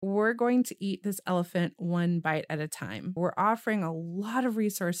We're going to eat this elephant one bite at a time. We're offering a lot of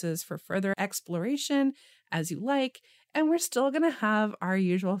resources for further exploration as you like, and we're still going to have our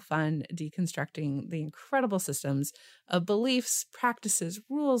usual fun deconstructing the incredible systems of beliefs, practices,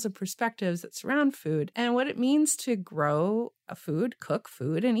 rules, and perspectives that surround food and what it means to grow a food, cook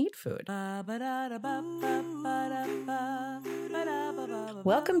food, and eat food.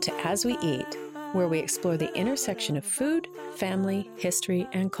 Welcome to As We Eat, where we explore the intersection of food, family, history,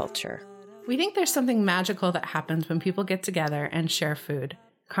 and culture. We think there's something magical that happens when people get together and share food.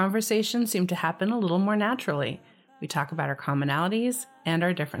 Conversations seem to happen a little more naturally. We talk about our commonalities and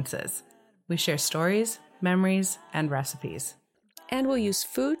our differences. We share stories, memories, and recipes. And we'll use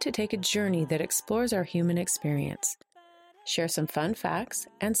food to take a journey that explores our human experience. Share some fun facts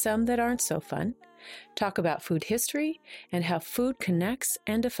and some that aren't so fun. Talk about food history and how food connects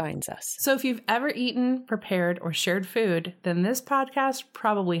and defines us. So if you've ever eaten, prepared, or shared food, then this podcast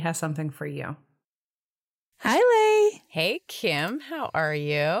probably has something for you. Hi, Lay. Hey, Kim. How are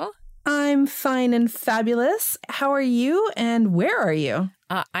you? I'm fine and fabulous. How are you and where are you?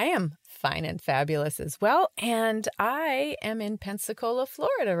 I am fine and fabulous as well. And I am in Pensacola,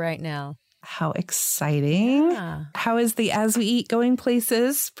 Florida right now. How exciting. Yeah. How is the As We Eat Going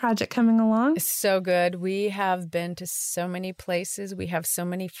Places project coming along? So good. We have been to so many places. We have so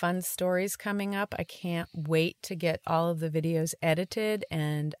many fun stories coming up. I can't wait to get all of the videos edited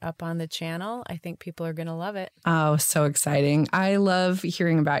and up on the channel. I think people are going to love it. Oh, so exciting. I love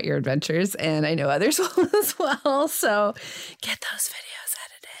hearing about your adventures, and I know others will as well. So get those videos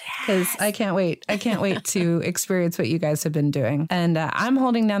because I can't wait. I can't wait to experience what you guys have been doing. And I'm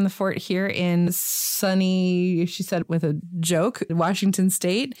holding down the fort here in sunny, she said with a joke, Washington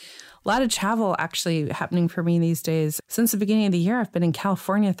State. A lot of travel actually happening for me these days. Since the beginning of the year, I've been in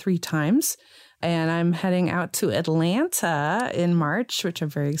California 3 times. And I'm heading out to Atlanta in March, which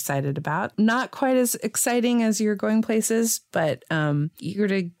I'm very excited about. Not quite as exciting as you're going places, but eager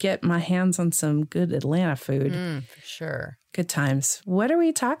to get my hands on some good Atlanta food. For sure. Good times. What are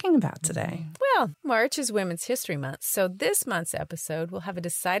we talking about today? Well, March is Women's History Month, so this month's episode will have a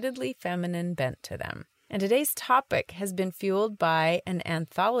decidedly feminine bent to them. And today's topic has been fueled by an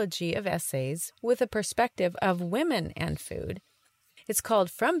anthology of essays with a perspective of women and food. It's called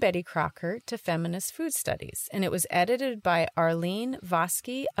From Betty Crocker to Feminist Food Studies, and it was edited by Arlene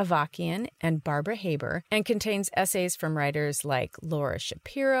Voski-Avakian and Barbara Haber, and contains essays from writers like Laura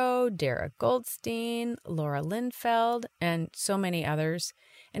Shapiro, Dara Goldstein, Laura Lindfeld, and so many others.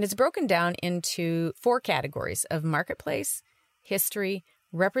 And it's broken down into 4 categories of marketplace, history,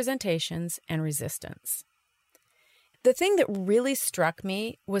 representations, and resistance. The thing that really struck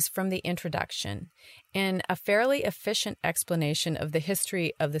me was from the introduction. In a fairly efficient explanation of the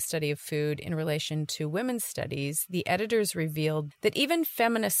history of the study of food in relation to women's studies, the editors revealed that even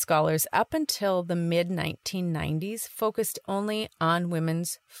feminist scholars up until the mid-1990s focused only on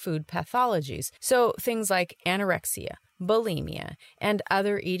women's food pathologies. So things like anorexia, bulimia, and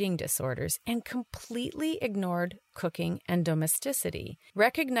other eating disorders, and completely ignored cooking and domesticity,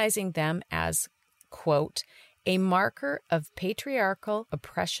 recognizing them as, quote, a marker of patriarchal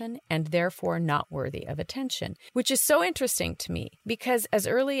oppression and therefore not worthy of attention, which is so interesting to me because as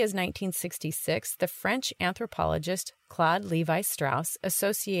early as 1966, the French anthropologist Claude Lévi-Strauss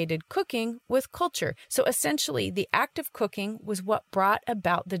associated cooking with culture. So essentially, the act of cooking was what brought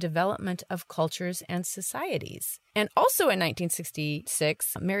about the development of cultures and societies. And also in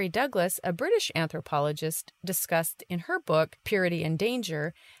 1966, Mary Douglas, a British anthropologist, discussed in her book, Purity and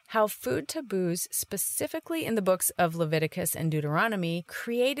Danger, how food taboos, specifically in the books of Leviticus and Deuteronomy,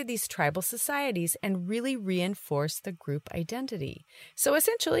 created these tribal societies and really reinforced the group identity. So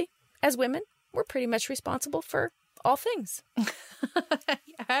essentially, as women, we're pretty much responsible for all things. I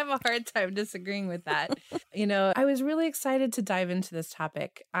have a hard time disagreeing with that. I was really excited to dive into this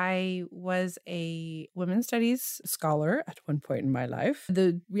topic. I was a women's studies scholar at one point in my life.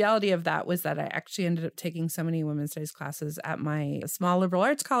 The reality of that was that I actually ended up taking so many women's studies classes at my small liberal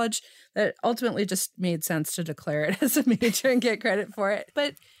arts college that ultimately just made sense to declare it as a major and get credit for it.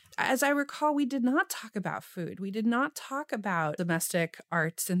 But as I recall, we did not talk about food. We did not talk about domestic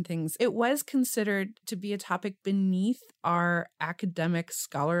arts and things. It was considered to be a topic beneath our academic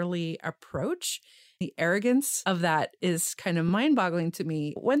scholarly approach. The arrogance of that is kind of mind-boggling to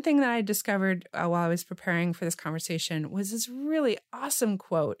me. One thing that I discovered while I was preparing for this conversation was this really awesome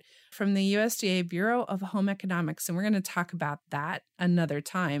quote from the USDA Bureau of Home Economics, and we're going to talk about that another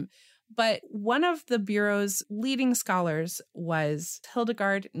time. But one of the Bureau's leading scholars was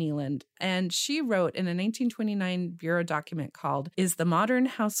Hildegard Kneeland, and she wrote in a 1929 Bureau document called, "Is the Modern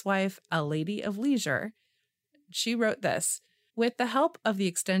Housewife a Lady of Leisure?" She wrote this: With the help of the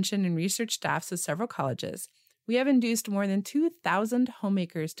extension and research staffs of several colleges, we have induced more than 2,000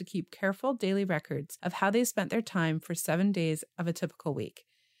 homemakers to keep careful daily records of how they spent their time for 7 days of a typical week.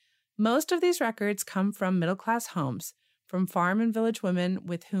 Most of these records come from middle-class homes, from farm and village women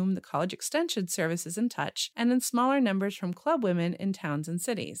with whom the college extension service is in touch, and in smaller numbers from club women in towns and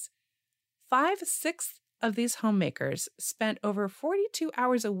cities. 5/6 of these homemakers spent over 42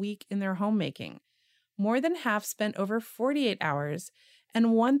 hours a week in their homemaking. More than half spent over 48 hours, and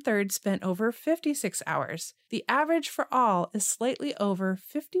 1/3 spent over 56 hours. The average for all is slightly over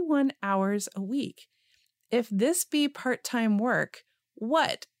 51 hours a week. If this be part-time work,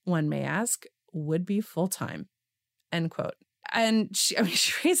 what, one may ask, would be full-time? End quote. And she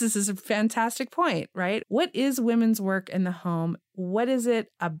raises this fantastic point, right? What is women's work in the home? What is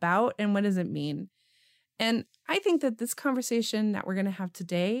it about, and what does it mean? And I think that this conversation that we're going to have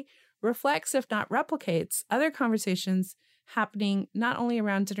today reflects, if not replicates, other conversations happening not only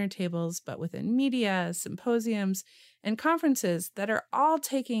around dinner tables, but within media, symposiums, and conferences that are all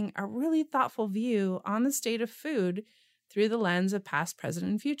taking a really thoughtful view on the state of food through the lens of past, present,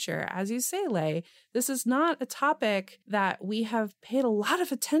 and future. As you say, Leigh, this is not a topic that we have paid a lot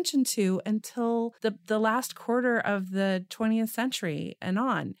of attention to until the last quarter of the 20th century and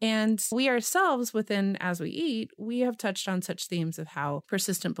on. And we ourselves within As We Eat, we have touched on such themes of how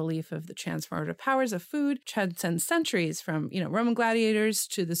persistent belief of the transformative powers of food transcends centuries from, Roman gladiators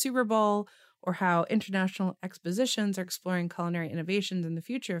to the Super Bowl, or how international expositions are exploring culinary innovations in the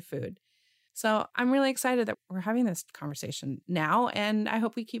future of food. So I'm really excited that we're having this conversation now, and I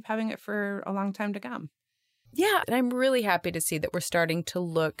hope we keep having it for a long time to come. Yeah, and I'm really happy to see that we're starting to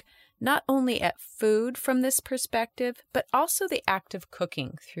look not only at food from this perspective, but also the act of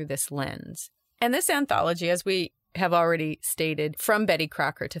cooking through this lens. And this anthology, as we have already stated, From Betty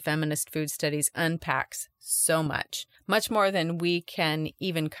Crocker to Feminist Food Studies, unpacks so much more than we can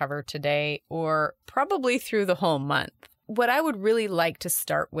even cover today or probably through the whole month. What I would really like to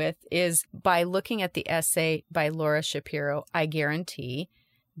start with is by looking at the essay by Laura Shapiro, I Guarantee,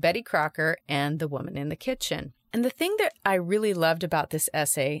 Betty Crocker and the Woman in the Kitchen. And the thing that I really loved about this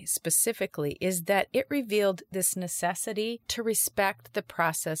essay specifically is that it revealed this necessity to respect the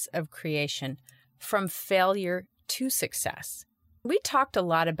process of creation from failure to success. We talked a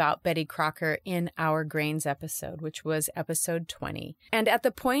lot about Betty Crocker in our grains episode, which was episode 20. And at the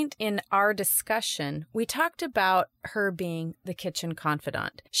point in our discussion, we talked about her being the kitchen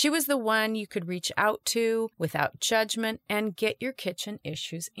confidant. She was the one you could reach out to without judgment and get your kitchen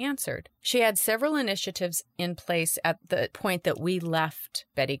issues answered. She had several initiatives in place at the point that we left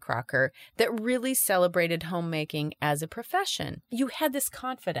Betty Crocker that really celebrated homemaking as a profession. You had this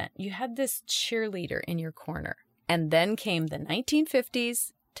confidant, you had this cheerleader in your corner. And then came the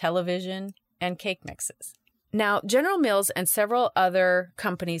 1950s, television, and cake mixes. Now, General Mills and several other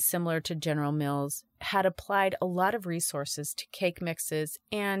companies similar to General Mills had applied a lot of resources to cake mixes,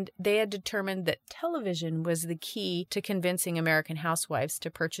 and they had determined that television was the key to convincing American housewives to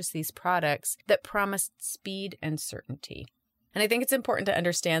purchase these products that promised speed and certainty. And I think it's important to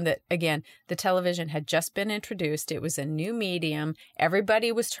understand that, again, the television had just been introduced. It was a new medium.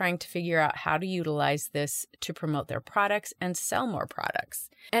 Everybody was trying to figure out how to utilize this to promote their products and sell more products.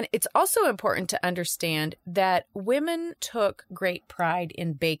 And it's also important to understand that women took great pride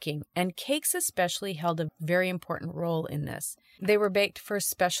in baking, and cakes especially held a very important role in this. They were baked for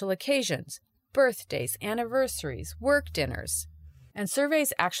special occasions, birthdays, anniversaries, work dinners. And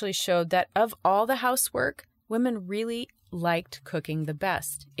surveys actually showed that of all the housework, women really liked cooking the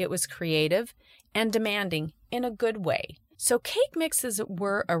best. It was creative and demanding in a good way. So cake mixes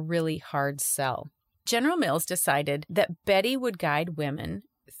were a really hard sell. General Mills decided that Betty would guide women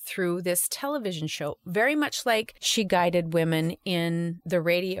through this television show, very much like she guided women in the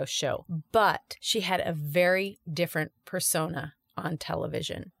radio show, but she had a very different persona on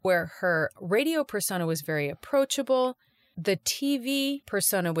television, where her radio persona was very approachable. The TV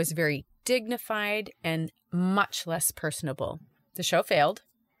persona was very dignified and much less personable. The show failed.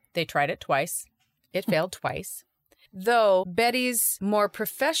 They tried it twice. It failed twice. Though Betty's more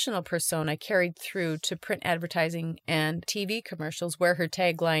professional persona carried through to print advertising and TV commercials, where her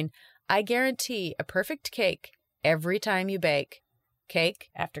tagline, I guarantee a perfect cake every time you bake, cake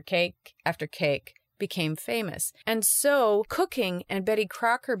after cake after cake, became famous. And so cooking and Betty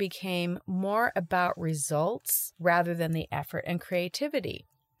Crocker became more about results rather than the effort and creativity.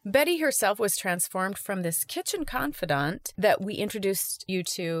 Betty herself was transformed from this kitchen confidant that we introduced you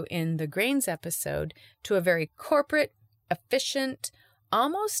to in the grains episode to a very corporate, efficient,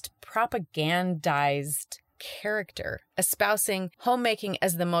 almost propagandized character, espousing homemaking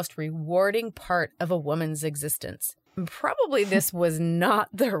as the most rewarding part of a woman's existence. Probably this was not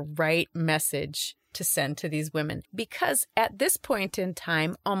the right message to send to these women, because at this point in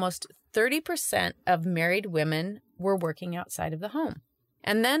time, almost 30% of married women were working outside of the home.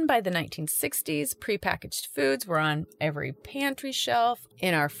 And then by the 1960s, prepackaged foods were on every pantry shelf.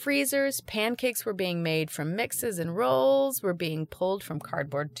 In our freezers, pancakes were being made from mixes and rolls were being pulled from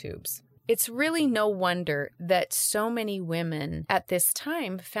cardboard tubes. It's really no wonder that so many women at this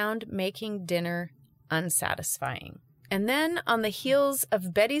time found making dinner unsatisfying. And then on the heels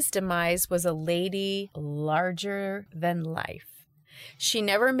of Betty's demise was a lady larger than life. She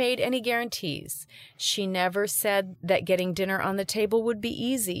never made any guarantees. She never said that getting dinner on the table would be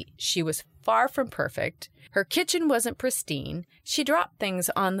easy. She was far from perfect. Her kitchen wasn't pristine. She dropped things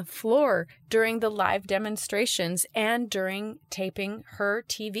on the floor during the live demonstrations and during taping her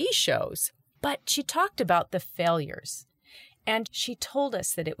TV shows. But she talked about the failures, and she told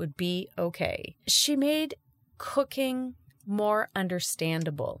us that it would be okay. She made cooking more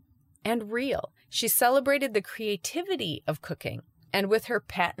understandable and real. She celebrated the creativity of cooking. And with her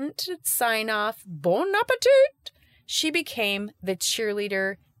patented sign-off, Bon Appetit, she became the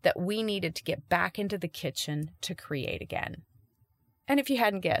cheerleader that we needed to get back into the kitchen to create again. And if you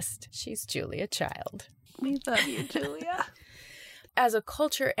hadn't guessed, she's Julia Child. We love you, Julia. As a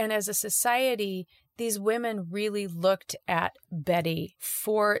culture and as a society, these women really looked at Betty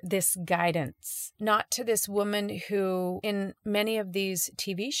for this guidance, not to this woman who, in many of these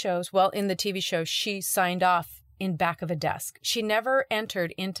TV shows, well, in the TV show, she signed off in back of a desk. She never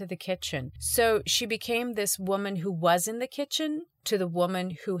entered into the kitchen. So she became this woman who was in the kitchen to the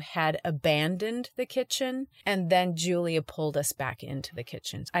woman who had abandoned the kitchen. And then Julia pulled us back into the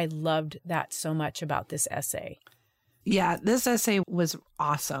kitchen. I loved that so much about this essay. Yeah, this essay was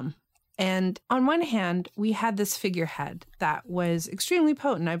awesome. And on one hand, we had this figurehead that was extremely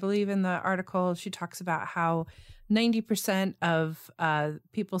potent. I believe in the article, she talks about how 90% of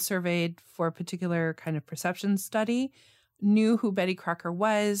people surveyed for a particular kind of perception study knew who Betty Crocker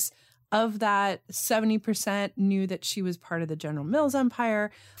was. Of that, 70% knew that she was part of the General Mills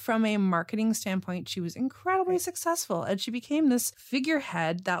empire. From a marketing standpoint, she was incredibly successful. And she became this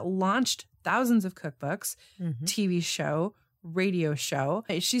figurehead that launched thousands of cookbooks, TV show, radio show.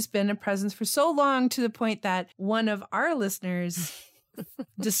 She's been a presence for so long to the point that one of our listeners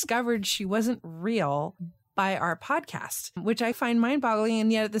discovered she wasn't real by our podcast, which I find mind-boggling, and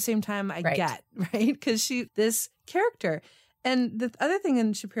yet at the same time I get, right? Because this character. And the other thing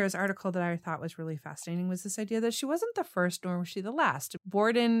in Shapiro's article that I thought was really fascinating was this idea that she wasn't the first, nor was she the last.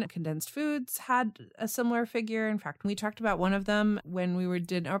 Borden Condensed Foods had a similar figure. In fact, we talked about one of them when we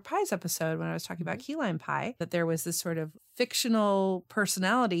did our pies episode, when I was talking about key lime pie, that there was this sort of fictional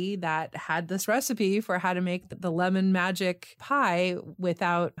personality that had this recipe for how to make the lemon magic pie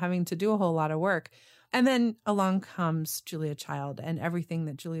without having to do a whole lot of work. And then along comes Julia Child and everything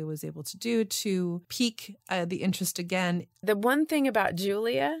that Julia was able to do to pique the interest again. The one thing about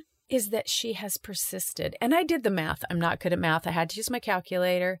Julia is that she has persisted. And I did the math. I'm not good at math. I had to use my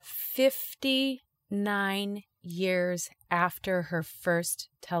calculator. 59 years after her first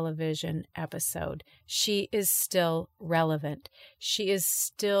television episode, she is still relevant. She is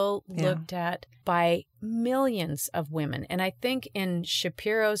still looked at by millions of women. And I think in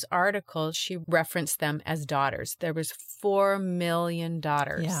Shapiro's article, she referenced them as daughters. There was 4 million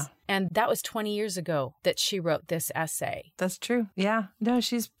daughters. Yeah. And that was 20 years ago that she wrote this essay. That's true. Yeah. No,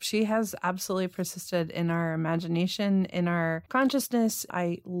 she has absolutely persisted in our imagination, in our consciousness.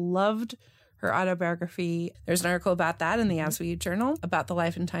 I loved her autobiography. There's an article about that in the As We Eat Journal about the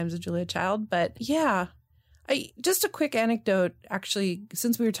life and times of Julia Child. But yeah, just a quick anecdote, actually,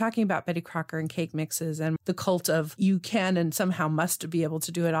 since we were talking about Betty Crocker and cake mixes and the cult of you can and somehow must be able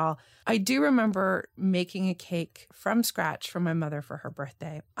to do it all. I do remember making a cake from scratch for my mother for her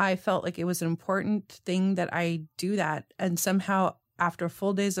birthday. I felt like it was an important thing that I do that. And somehow after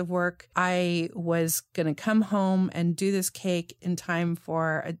full days of work, I was going to come home and do this cake in time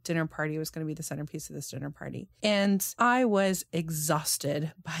for a dinner party. It was going to be the centerpiece of this dinner party. And I was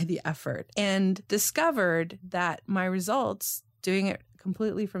exhausted by the effort and discovered that my results, doing it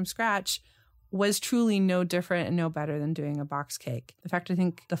completely from scratch, was truly no different and no better than doing a box cake. In fact, I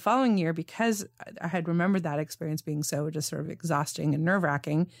think the following year, because I had remembered that experience being so just sort of exhausting and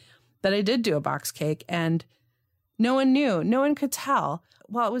nerve-wracking, that I did do a box cake, and no one knew. No one could tell.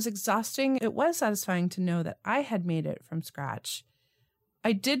 While it was exhausting, it was satisfying to know that I had made it from scratch.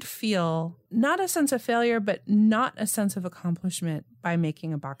 I did feel not a sense of failure, but not a sense of accomplishment by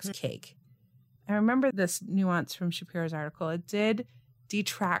making a box cake. I remember this nuance from Shapiro's article. It did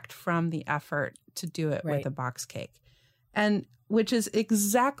detract from the effort to do it with a box cake. And which is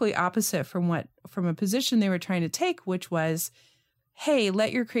exactly opposite from a position they were trying to take, which was, hey,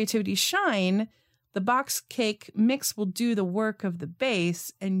 let your creativity shine. The box cake mix will do the work of the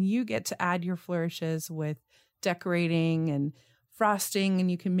base, and you get to add your flourishes with decorating and frosting, and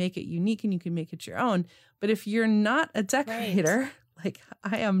you can make it unique and you can make it your own. But if you're not a decorator, like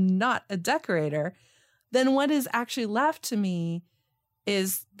I am not a decorator, then what is actually left to me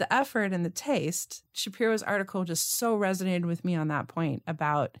is the effort and the taste. Shapiro's article just so resonated with me on that point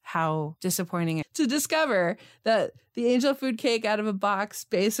about how disappointing it to discover that the angel food cake out of a box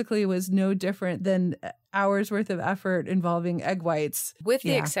basically was no different than hours worth of effort involving egg whites. With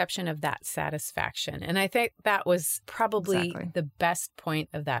the exception of that satisfaction. And I think that was probably the best point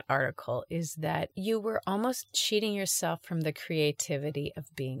of that article, is that you were almost cheating yourself from the creativity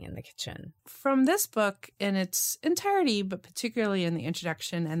of being in the kitchen. From this book in its entirety, but particularly in the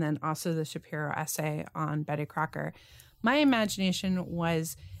introduction and then also the Shapiro essay on Betty Crocker, my imagination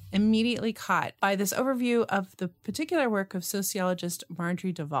was immediately caught by this overview of the particular work of sociologist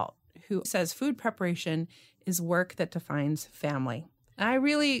Marjorie DeWalt, who says food preparation is work that defines family. And I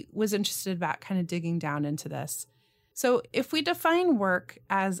really was interested about kind of digging down into this. So if we define work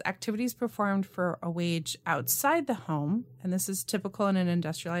as activities performed for a wage outside the home, and this is typical in an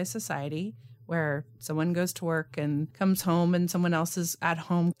industrialized society, where someone goes to work and comes home and someone else is at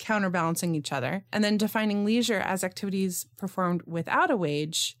home counterbalancing each other, and then defining leisure as activities performed without a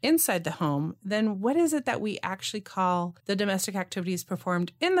wage inside the home, then what is it that we actually call the domestic activities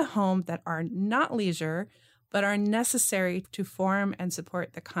performed in the home that are not leisure, but are necessary to form and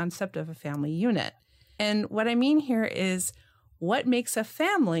support the concept of a family unit? And what I mean here is, what makes a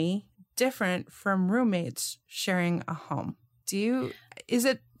family different from roommates sharing a home?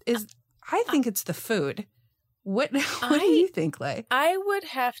 I think it's the food. What do you think, Leigh? I would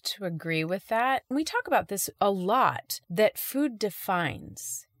have to agree with that. We talk about this a lot, that food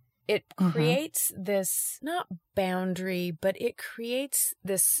defines. It creates this, not boundary, but it creates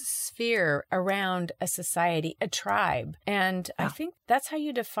this sphere around a society, a tribe. And I think that's how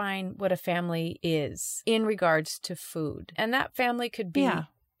you define what a family is in regards to food. And that family could be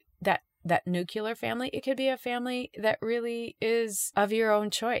that nuclear family. It could be a family that really is of your own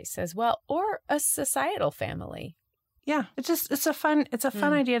choice as well, or a societal family. Yeah, it's a fun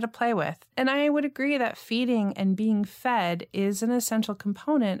idea to play with. And I would agree that feeding and being fed is an essential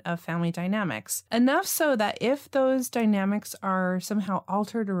component of family dynamics. Enough so that if those dynamics are somehow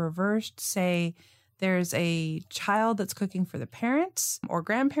altered or reversed, say there's a child that's cooking for the parents or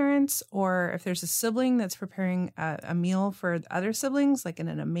grandparents, or if there's a sibling that's preparing a meal for other siblings, like in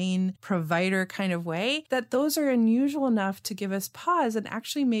a main provider kind of way, that those are unusual enough to give us pause and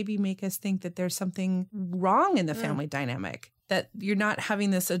actually maybe make us think that there's something wrong in the family dynamic, that you're not having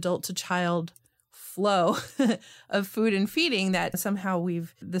this adult to child flow of food and feeding, that somehow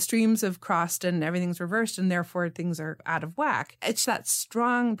the streams have crossed and everything's reversed and therefore things are out of whack. It's that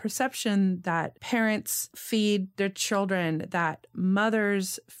strong perception that parents feed their children, that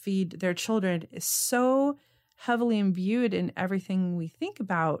mothers feed their children, is so heavily imbued in everything we think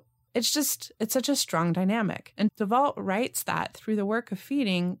about. It's such a strong dynamic. And DeWalt writes that through the work of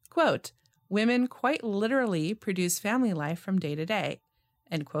feeding, quote, women quite literally produce family life from day to day,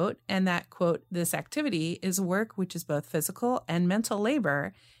 end quote, and that, quote, this activity is work which is both physical and mental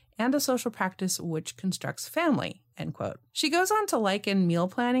labor and a social practice which constructs family, end quote. She goes on to liken meal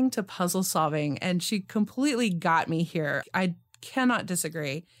planning to puzzle solving, and she completely got me here. I cannot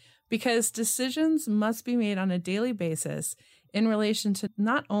disagree, because decisions must be made on a daily basis in relation to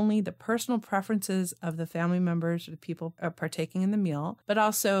not only the personal preferences of the family members or the people partaking in the meal, but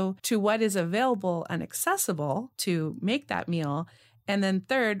also to what is available and accessible to make that meal. And then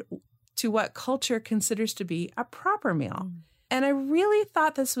third, to what culture considers to be a proper meal. And I really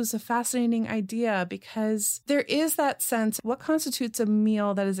thought this was a fascinating idea, because there is that sense, what constitutes a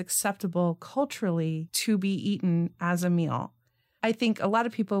meal that is acceptable culturally to be eaten as a meal? I think a lot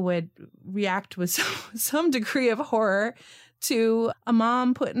of people would react with some degree of horror to a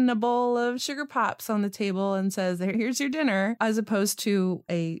mom putting a bowl of sugar pops on the table and says, here's your dinner, as opposed to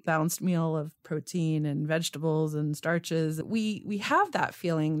a balanced meal of protein and vegetables and starches. We have that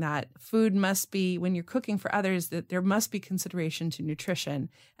feeling that food must be, when you're cooking for others, that there must be consideration to nutrition,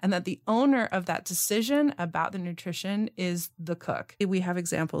 and that the owner of that decision about the nutrition is the cook. We have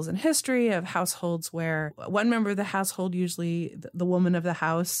examples in history of households where one member of the household, usually the woman of the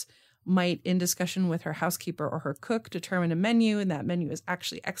house, might, in discussion with her housekeeper or her cook, determine a menu, and that menu is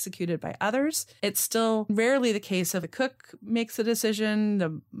actually executed by others. It's still rarely the case of a cook makes a decision,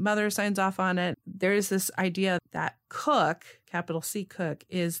 the mother signs off on it. There is this idea that cook, capital C cook,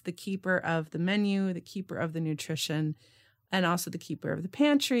 is the keeper of the menu, the keeper of the nutrition and also the keeper of the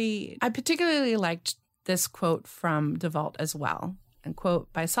pantry. I particularly liked this quote from DeVault as well. And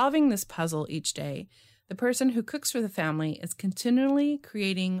quote, "By solving this puzzle each day, the person who cooks for the family is continually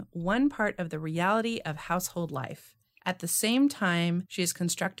creating one part of the reality of household life. At the same time, she is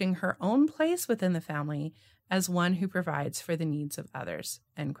constructing her own place within the family as one who provides for the needs of others,"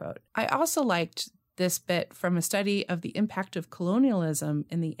 end quote. I also liked this bit from a study of the impact of colonialism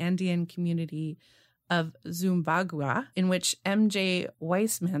in the Andean community of Zumbagua, in which M.J.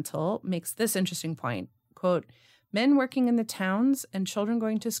 Weissmantel makes this interesting point, quote, "Men working in the towns and children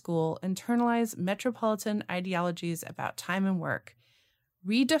going to school internalize metropolitan ideologies about time and work,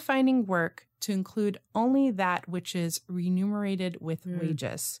 redefining work to include only that which is remunerated with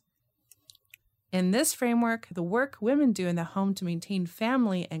wages. In this framework, the work women do in the home to maintain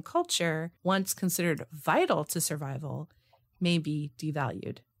family and culture, once considered vital to survival, may be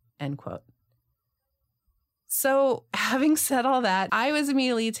devalued," end quote. So, having said all that, I was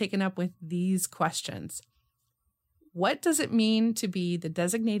immediately taken up with these questions. What does it mean to be the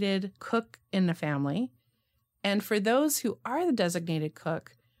designated cook in the family? And for those who are the designated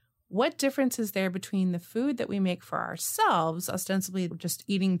cook, what difference is there between the food that we make for ourselves, ostensibly just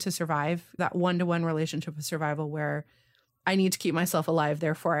eating to survive, that one-to-one relationship of survival where I need to keep myself alive,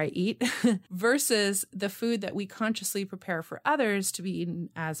 therefore I eat, versus the food that we consciously prepare for others to be eaten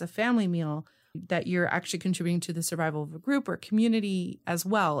as a family meal, that you're actually contributing to the survival of a group or community as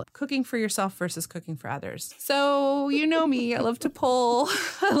well. Cooking for yourself versus cooking for others. So you know me, I love to poll.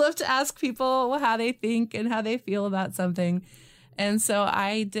 I love to ask people how they think and how they feel about something. And so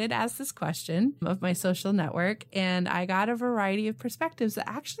I did ask this question of my social network, and I got a variety of perspectives that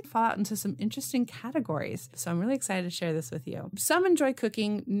actually fall out into some interesting categories. So I'm really excited to share this with you. Some enjoy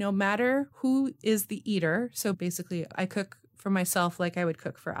cooking no matter who is the eater. So basically, I cook for myself like I would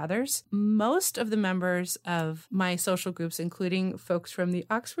cook for others. Most of the members of my social groups, including folks from the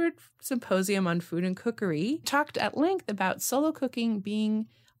Oxford Symposium on Food and Cookery, talked at length about solo cooking being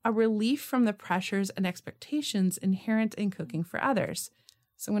a relief from the pressures and expectations inherent in cooking for others.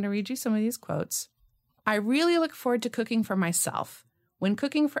 So I'm going to read you some of these quotes. "I really look forward to cooking for myself. When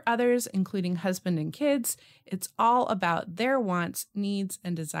cooking for others, including husband and kids, it's all about their wants, needs,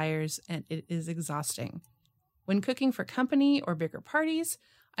 and desires, and it is exhausting. When cooking for company or bigger parties,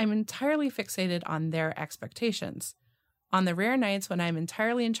 I'm entirely fixated on their expectations. On the rare nights when I'm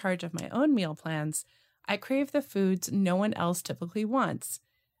entirely in charge of my own meal plans, I crave the foods no one else typically wants.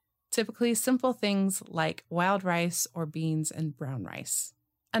 Typically simple things like wild rice or beans and brown rice."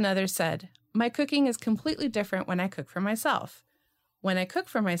 Another said, "My cooking is completely different when I cook for myself. When I cook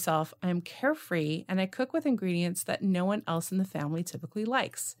for myself, I am carefree and I cook with ingredients that no one else in the family typically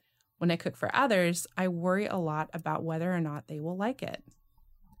likes. When I cook for others, I worry a lot about whether or not they will like it."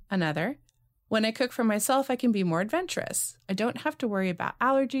 Another, "When I cook for myself, I can be more adventurous. I don't have to worry about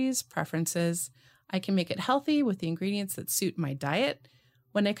allergies, preferences. I can make it healthy with the ingredients that suit my diet.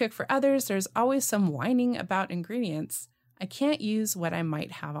 When I cook for others, there's always some whining about ingredients. I can't use what I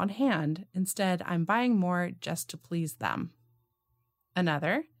might have on hand. Instead, I'm buying more just to please them."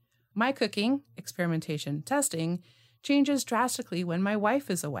 Another, "My cooking, experimentation, testing, changes drastically when my wife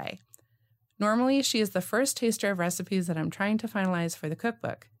is away. Normally, she is the first taster of recipes that I'm trying to finalize for the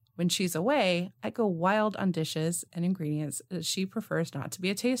cookbook. When she's away, I go wild on dishes and ingredients that she prefers not to be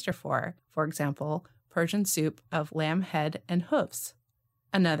a taster for. For example, Persian soup of lamb head and hoofs."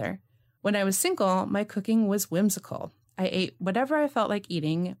 Another, "When I was single, my cooking was whimsical. I ate whatever I felt like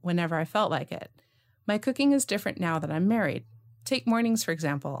eating whenever I felt like it. My cooking is different now that I'm married. Take mornings, for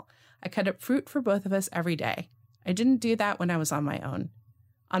example. I cut up fruit for both of us every day. I didn't do that when I was on my own.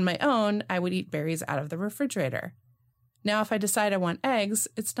 On my own, I would eat berries out of the refrigerator. Now, if I decide I want eggs,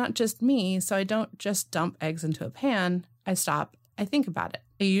 it's not just me, so I don't just dump eggs into a pan. I stop. I think about it.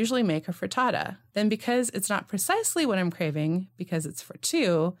 I usually make a frittata. Then because it's not precisely what I'm craving, because it's for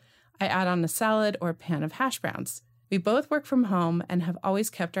two, I add on a salad or a pan of hash browns. We both work from home and have always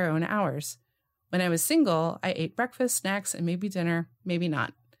kept our own hours. When I was single, I ate breakfast, snacks, and maybe dinner, maybe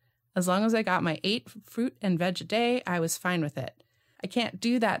not. As long as I got my 8 fruit and veg a day, I was fine with it. I can't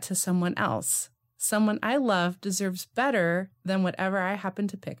do that to someone else. Someone I love deserves better than whatever I happen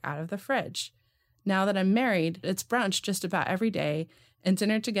to pick out of the fridge. Now that I'm married, it's brunch just about every day and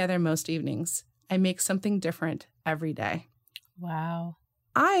dinner together most evenings. I make something different every day." Wow.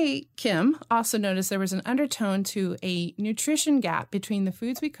 I, Kim, also noticed there was an undertone to a nutrition gap between the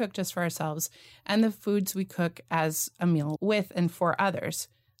foods we cook just for ourselves and the foods we cook as a meal with and for others.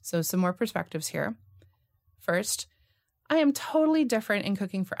 So some more perspectives here. First, I am totally different in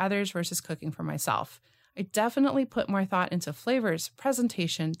cooking for others versus cooking for myself. I definitely put more thought into flavors,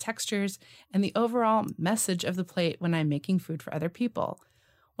 presentation, textures, and the overall message of the plate when I'm making food for other people.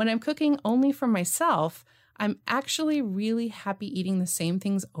 When I'm cooking only for myself, I'm actually really happy eating the same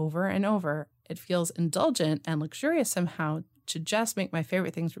things over and over. It feels indulgent and luxurious somehow to just make my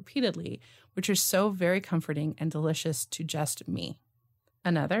favorite things repeatedly, which are so very comforting and delicious to just me.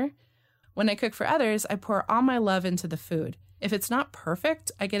 Another, when I cook for others, I pour all my love into the food. If it's not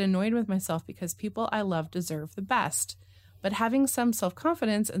perfect, I get annoyed with myself because people I love deserve the best. But having some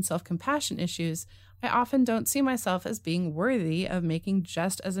self-confidence and self-compassion issues, I often don't see myself as being worthy of making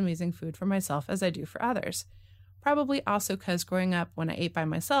just as amazing food for myself as I do for others. Probably also because growing up when I ate by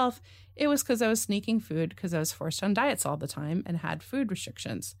myself, it was because I was sneaking food because I was forced on diets all the time and had food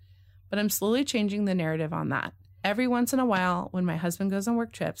restrictions. But I'm slowly changing the narrative on that. Every once in a while, when my husband goes on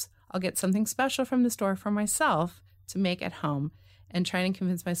work trips, I'll get something special from the store for myself to make at home and try and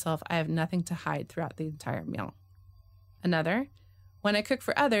convince myself I have nothing to hide throughout the entire meal. Another, when I cook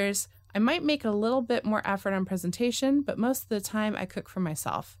for others, I might make a little bit more effort on presentation, but most of the time I cook for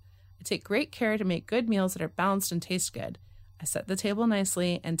myself. I take great care to make good meals that are balanced and taste good. I set the table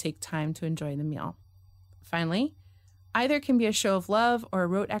nicely and take time to enjoy the meal. Finally, either can be a show of love or a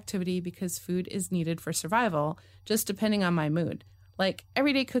rote activity because food is needed for survival, just depending on my mood. Like,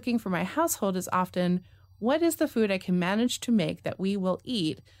 everyday cooking for my household is often, what is the food I can manage to make that we will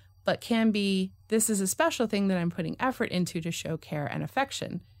eat, but can be, this is a special thing that I'm putting effort into to show care and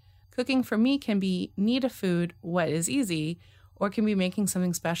affection. Cooking for me can be need a food, what is easy, or can be making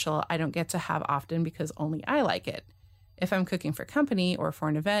something special I don't get to have often because only I like it. If I'm cooking for company or for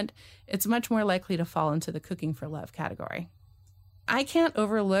an event, it's much more likely to fall into the cooking for love category. I can't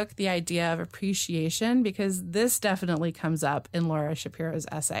overlook the idea of appreciation because this definitely comes up in Laura Shapiro's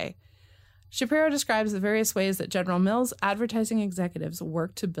essay. Shapiro describes the various ways that General Mills advertising executives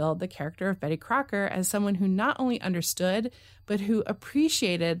worked to build the character of Betty Crocker as someone who not only understood, but who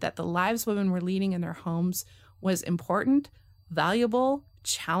appreciated that the lives women were leading in their homes was important, valuable,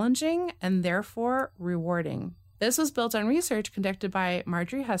 challenging, and therefore rewarding. This was built on research conducted by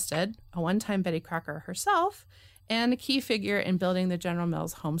Marjorie Husted, a one-time Betty Crocker herself, and a key figure in building the General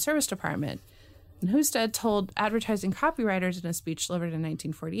Mills Home Service Department. And Husted told advertising copywriters in a speech delivered in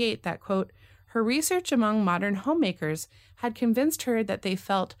 1948 that, quote, her research among modern homemakers had convinced her that they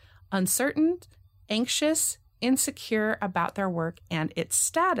felt uncertain, anxious, insecure about their work and its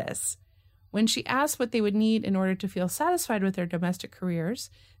status. When she asked what they would need in order to feel satisfied with their domestic careers,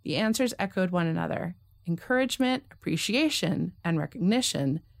 the answers echoed one another: encouragement, appreciation, and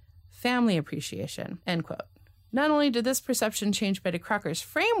recognition, family appreciation, end quote. Not only did this perception change Betty Crocker's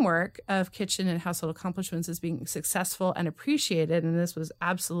framework of kitchen and household accomplishments as being successful and appreciated, and this was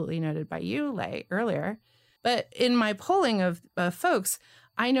absolutely noted by you, Leigh, earlier, but in my polling of folks,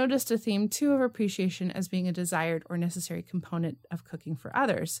 I noticed a theme, too, of appreciation as being a desired or necessary component of cooking for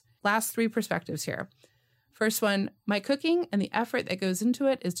others. Last three perspectives here. First one, my cooking and the effort that goes into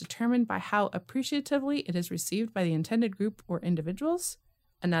it is determined by how appreciatively it is received by the intended group or individuals.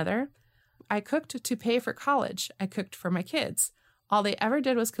 Another, I cooked to pay for college. I cooked for my kids. All they ever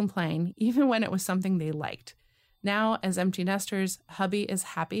did was complain, even when it was something they liked. Now, as empty nesters, hubby is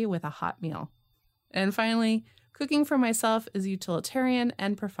happy with a hot meal. And finally, cooking for myself is utilitarian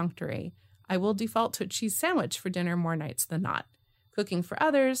and perfunctory. I will default to a cheese sandwich for dinner more nights than not. Cooking for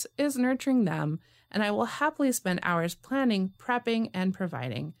others is nurturing them, and I will happily spend hours planning, prepping, and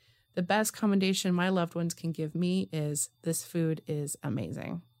providing. The best commendation my loved ones can give me is, this food is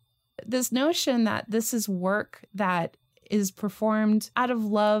amazing. This notion that this is work that is performed out of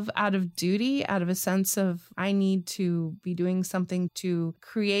love, out of duty, out of a sense of I need to be doing something to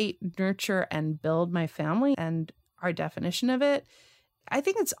create, nurture, and build my family and our definition of it, I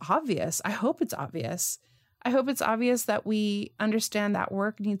think it's obvious. I hope it's obvious. I hope it's obvious that we understand that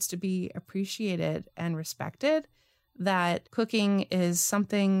work needs to be appreciated and respected, that cooking is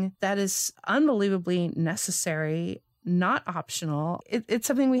something that is unbelievably necessary, not optional. It's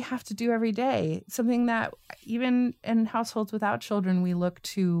something we have to do every day. Something that even in households without children, we look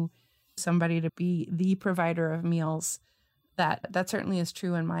to somebody to be the provider of meals. That certainly is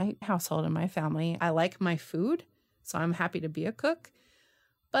true in my household and my family. I like my food, so I'm happy to be a cook.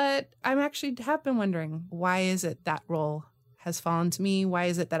 But I'm actually have been wondering, why is it that role has fallen to me? Why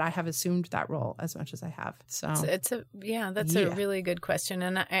is it that I have assumed that role as much as I have? So that's a really good question.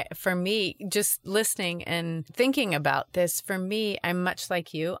 And for me, just listening and thinking about this, for me, I'm much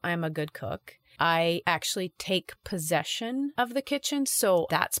like you. I'm a good cook. I actually take possession of the kitchen. So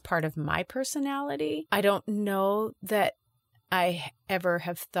that's part of my personality. I don't know that I ever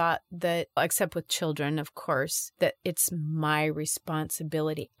have thought that, except with children, of course, that it's my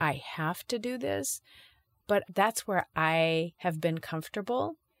responsibility. I have to do this.